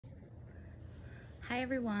Hi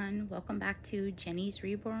everyone, welcome back to Jenny's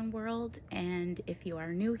Reborn World, and if you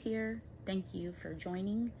are new here, thank you for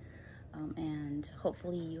joining, and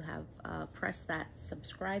hopefully you have pressed that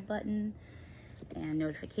subscribe button and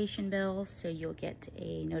notification bell so you'll get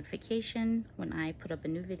a notification when I put up a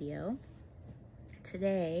new video.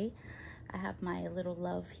 Today I have my little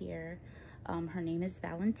love here. Her name is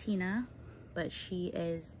Valentina, but she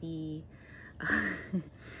is the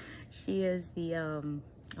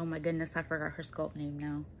oh my goodness, I forgot her sculpt name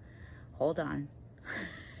now. Hold on.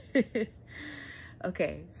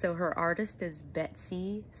 Okay, so her artist is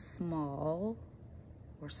Betsy Small,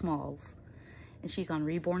 or Smalls, and she's on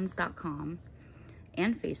reborns.com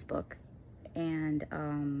and Facebook. And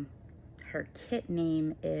her kit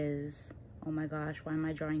name is, oh my gosh, why am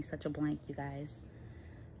I drawing such a blank, you guys?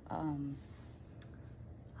 Oh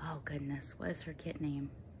goodness, what is her kit name?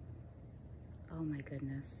 Oh my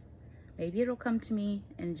goodness. Maybe it'll come to me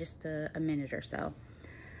in just a minute or so.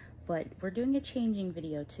 But we're doing a changing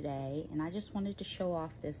video today, and I just wanted to show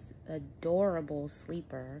off this adorable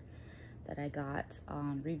sleeper that I got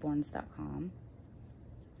on reborns.com.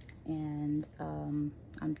 And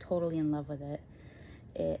I'm totally in love with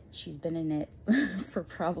it. She's been in it for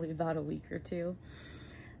probably about a week or two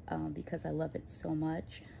because I love it so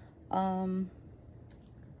much. The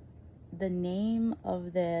name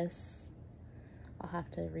of this, I'll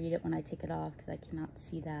have to read it when I take it off because I cannot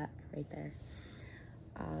see that right there.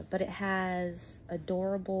 But it has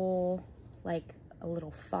adorable, like a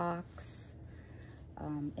little fox.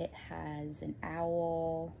 It has an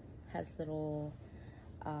owl, has little,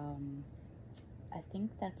 I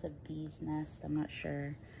think that's a bee's nest, I'm not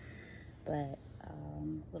sure. But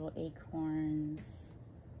little acorns,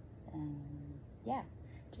 and yeah,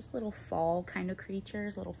 just little fall kind of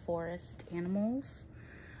creatures, little forest animals.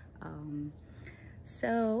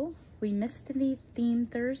 So we missed the theme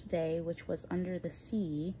Thursday, which was Under the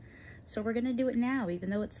Sea. So we're gonna do it now, even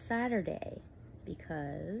though it's Saturday,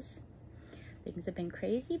 because things have been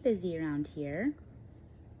crazy busy around here.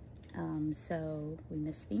 So we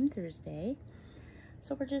missed theme Thursday.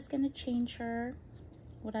 So we're just gonna change her.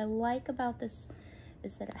 What I like about this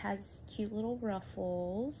is that it has cute little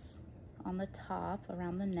ruffles on the top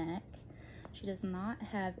around the neck. She does not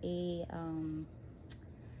have a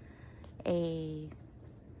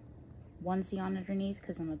onesie on underneath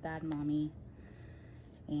because I'm a bad mommy,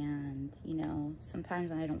 and you know,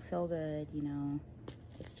 sometimes when I don't feel good, you know,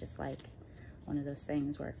 it's just like one of those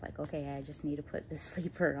things where it's like, okay, I just need to put this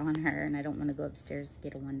sleeper on her and I don't want to go upstairs to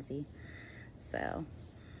get a onesie. So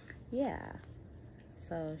yeah,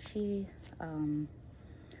 so she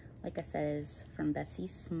like I said, is from Betsy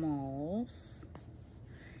Smalls,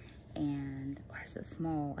 and or is it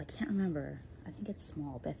Small? I can't remember. I think it's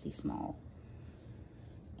Small, Betsy Small.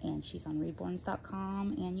 And she's on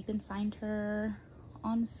reborns.com, and you can find her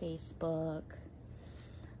on Facebook.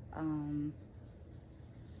 Oh,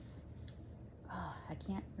 I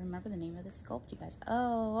can't remember the name of the sculpt, you guys.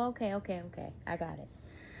 Oh, okay, I got it.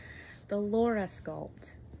 The Laura sculpt.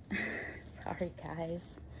 Sorry, guys.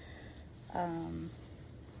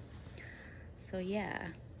 So yeah.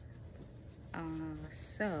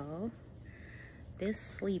 So this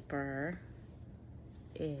sleeper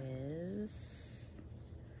is,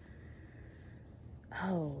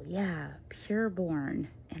 oh yeah, Reborn,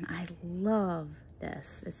 and I love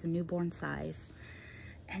this. It's a newborn size,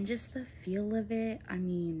 and just the feel of it, I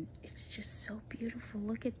mean, it's just so beautiful.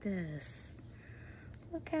 Look at this.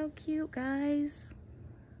 Look how cute, guys.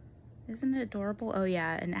 Isn't it adorable? Oh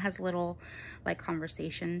yeah, and it has a little like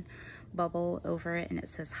conversation bubble over it, and it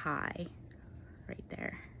says hi right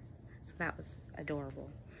there. So that was adorable.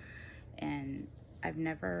 And I've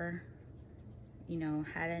never, you know,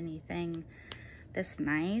 had anything this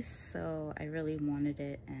nice, so I really wanted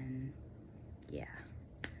it, and yeah.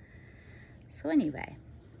 So anyway,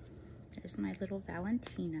 there's my little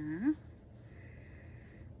Valentina,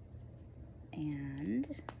 and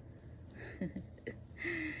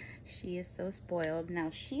she is so spoiled.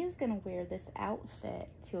 Now she is gonna wear this outfit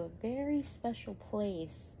to a very special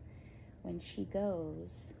place when she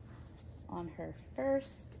goes on her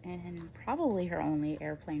first and probably her only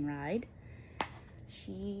airplane ride.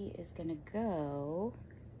 She is gonna go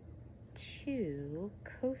to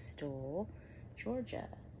coastal Georgia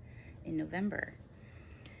in November.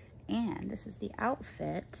 And this is the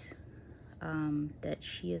outfit that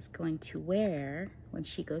she is going to wear when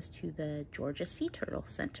she goes to the Georgia Sea Turtle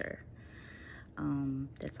Center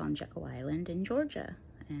that's on Jekyll Island in Georgia.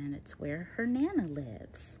 And it's where her Nana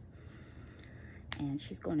lives. And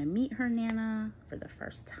she's going to meet her Nana for the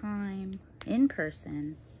first time in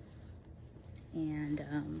person. And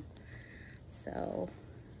so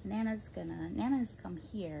Nana has come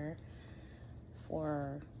here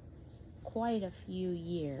for quite a few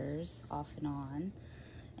years off and on,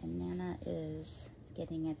 and Nana is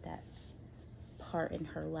getting at that part in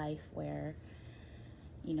her life where,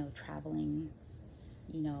 you know, traveling,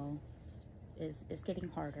 you know, is getting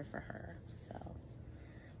harder for her. So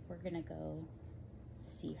we're gonna go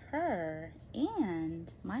see her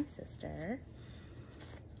and my sister,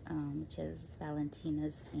 which is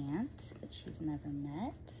Valentina's aunt that she's never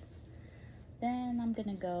met. Then I'm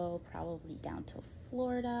gonna go probably down to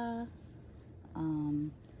Florida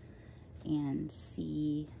and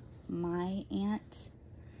see my aunt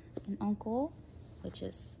and uncle, which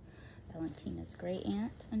is Valentina's great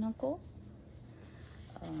aunt and uncle,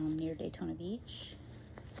 near Daytona Beach,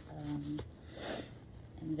 and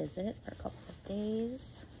visit for a couple of days.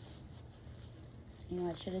 You know,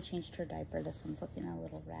 I should have changed her diaper. This one's looking a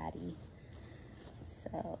little ratty.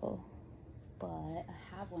 So, but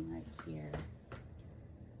I have one right here.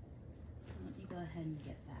 So let me go ahead and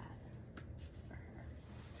get that for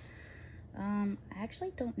her. I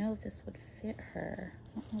actually don't know if this would fit her.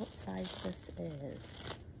 I don't know what size this is.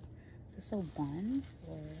 Is this a 1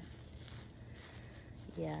 or?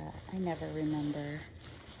 Yeah, I never remember.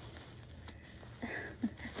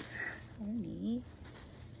 Honey.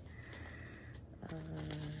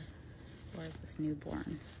 Or is this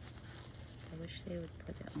newborn? I wish they would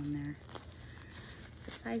put it on there. Is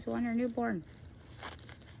it size 1 or newborn?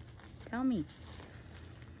 Tell me.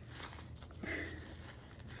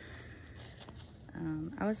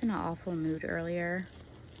 I was in an awful mood earlier,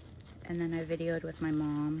 and then I videoed with my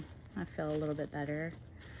mom. I felt a little bit better.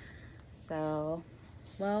 So,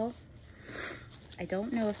 well, I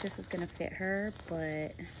don't know if this is gonna fit her,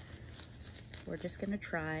 but we're just gonna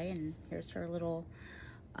try. And here's her little,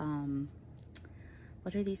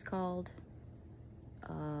 what are these called?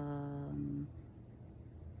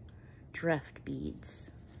 Drift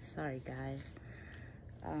beads. Sorry, guys.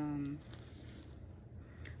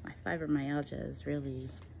 My fibromyalgia is really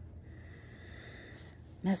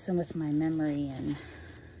messing with my memory and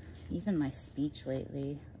even my speech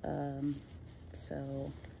lately.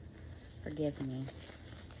 So forgive me.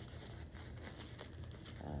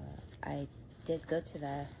 I did go to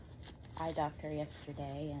the eye doctor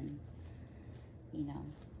yesterday, and you know,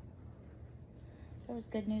 there was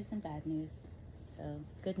good news and bad news. So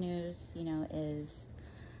good news, you know, is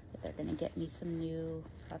that they're gonna get me some new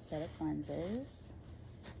prosthetic lenses.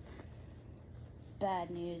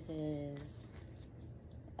 Bad news is,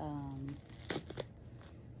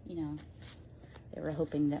 you know, they were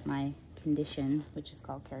hoping that my condition, which is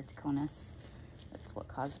called keratoconus, that's what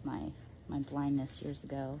caused my blindness years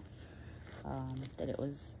ago,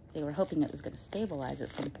 they were hoping it was going to stabilize at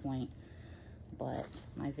some point, but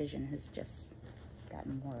my vision has just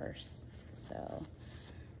gotten worse. So,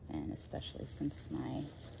 and especially since my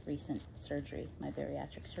recent surgery, my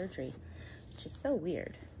bariatric surgery, which is so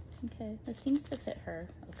weird. Okay, this seems to fit her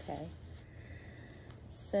okay.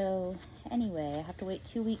 So anyway, I have to wait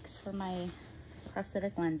 2 weeks for my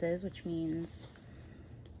prosthetic lenses, which means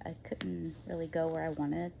I couldn't really go where I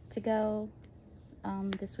wanted to go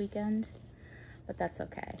this weekend, but that's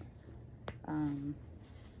okay.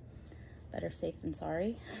 Better safe than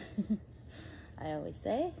sorry. I always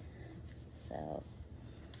say. So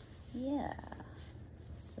yeah,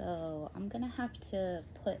 so I'm gonna have to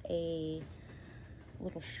put a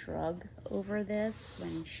little shrug over this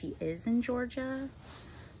when she is in Georgia,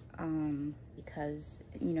 because,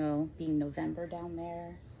 you know, being November down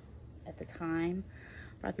there at the time,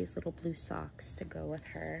 brought these little blue socks to go with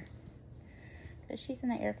her because she's in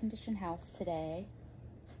the air-conditioned house today,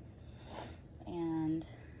 and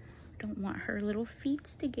don't want her little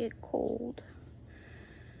feet to get cold.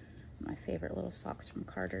 My favorite little socks from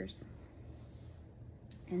Carter's.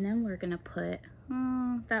 And then we're gonna put,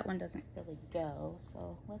 that one doesn't really go,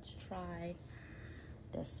 so let's try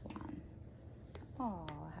this one. Oh,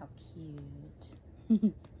 how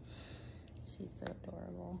cute. She's so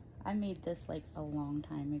adorable. I made this like a long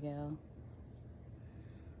time ago.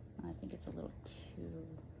 I think it's a little too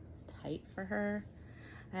tight for her.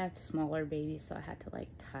 I have smaller babies, so I had to like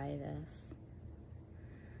tie this.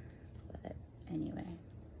 But anyway,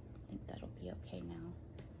 I think that'll be okay now.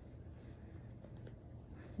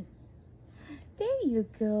 There you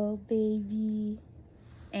go, baby.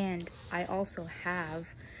 And I also have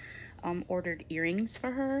ordered earrings for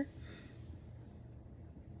her.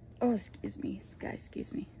 Oh, excuse me, guys,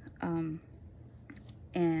 excuse me.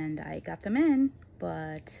 And I got them in,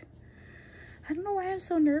 but I don't know why I'm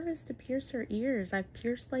so nervous to pierce her ears. I've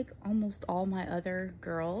pierced like almost all my other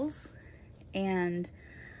girls, and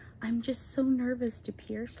I'm just so nervous to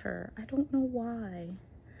pierce her. I don't know why.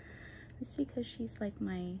 Just because she's like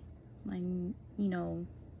my, you know,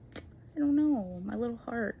 I don't know, my little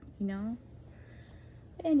heart, you know?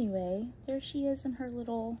 But anyway, there she is in her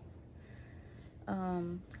little,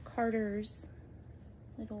 Carter's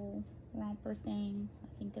little romper thing.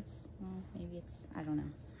 I think it's, well, maybe it's, I don't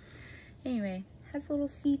know. Anyway, has little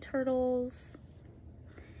sea turtles.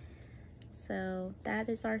 So that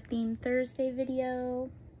is our Theme Thursday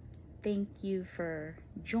video. Thank you for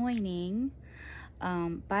joining.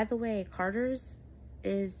 By the way, Carter's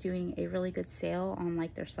is doing a really good sale on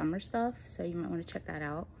like their summer stuff, so you might want to check that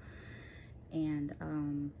out.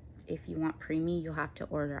 And if you want preemie, you'll have to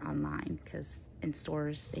order online because in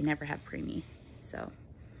stores they never have preemie. So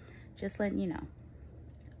just letting you know.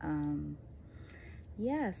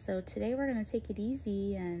 Yeah, so today we're gonna take it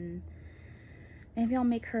easy, and maybe I'll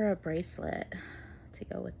make her a bracelet to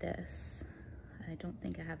go with this. I don't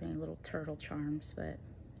think I have any little turtle charms, but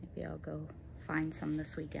maybe I'll go find some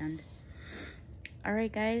this weekend. All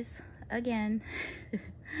right, guys, again,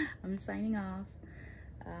 I'm signing off.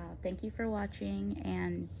 Thank you for watching,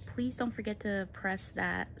 and please don't forget to press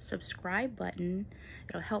that subscribe button.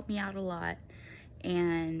 It'll help me out a lot.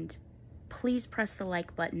 And please press the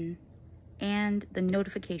like button and the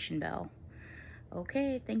notification bell.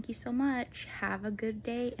 Okay, thank you so much. Have a good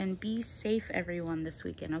day and be safe, everyone, this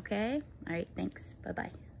weekend, okay? All right, thanks.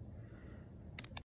 Bye-bye.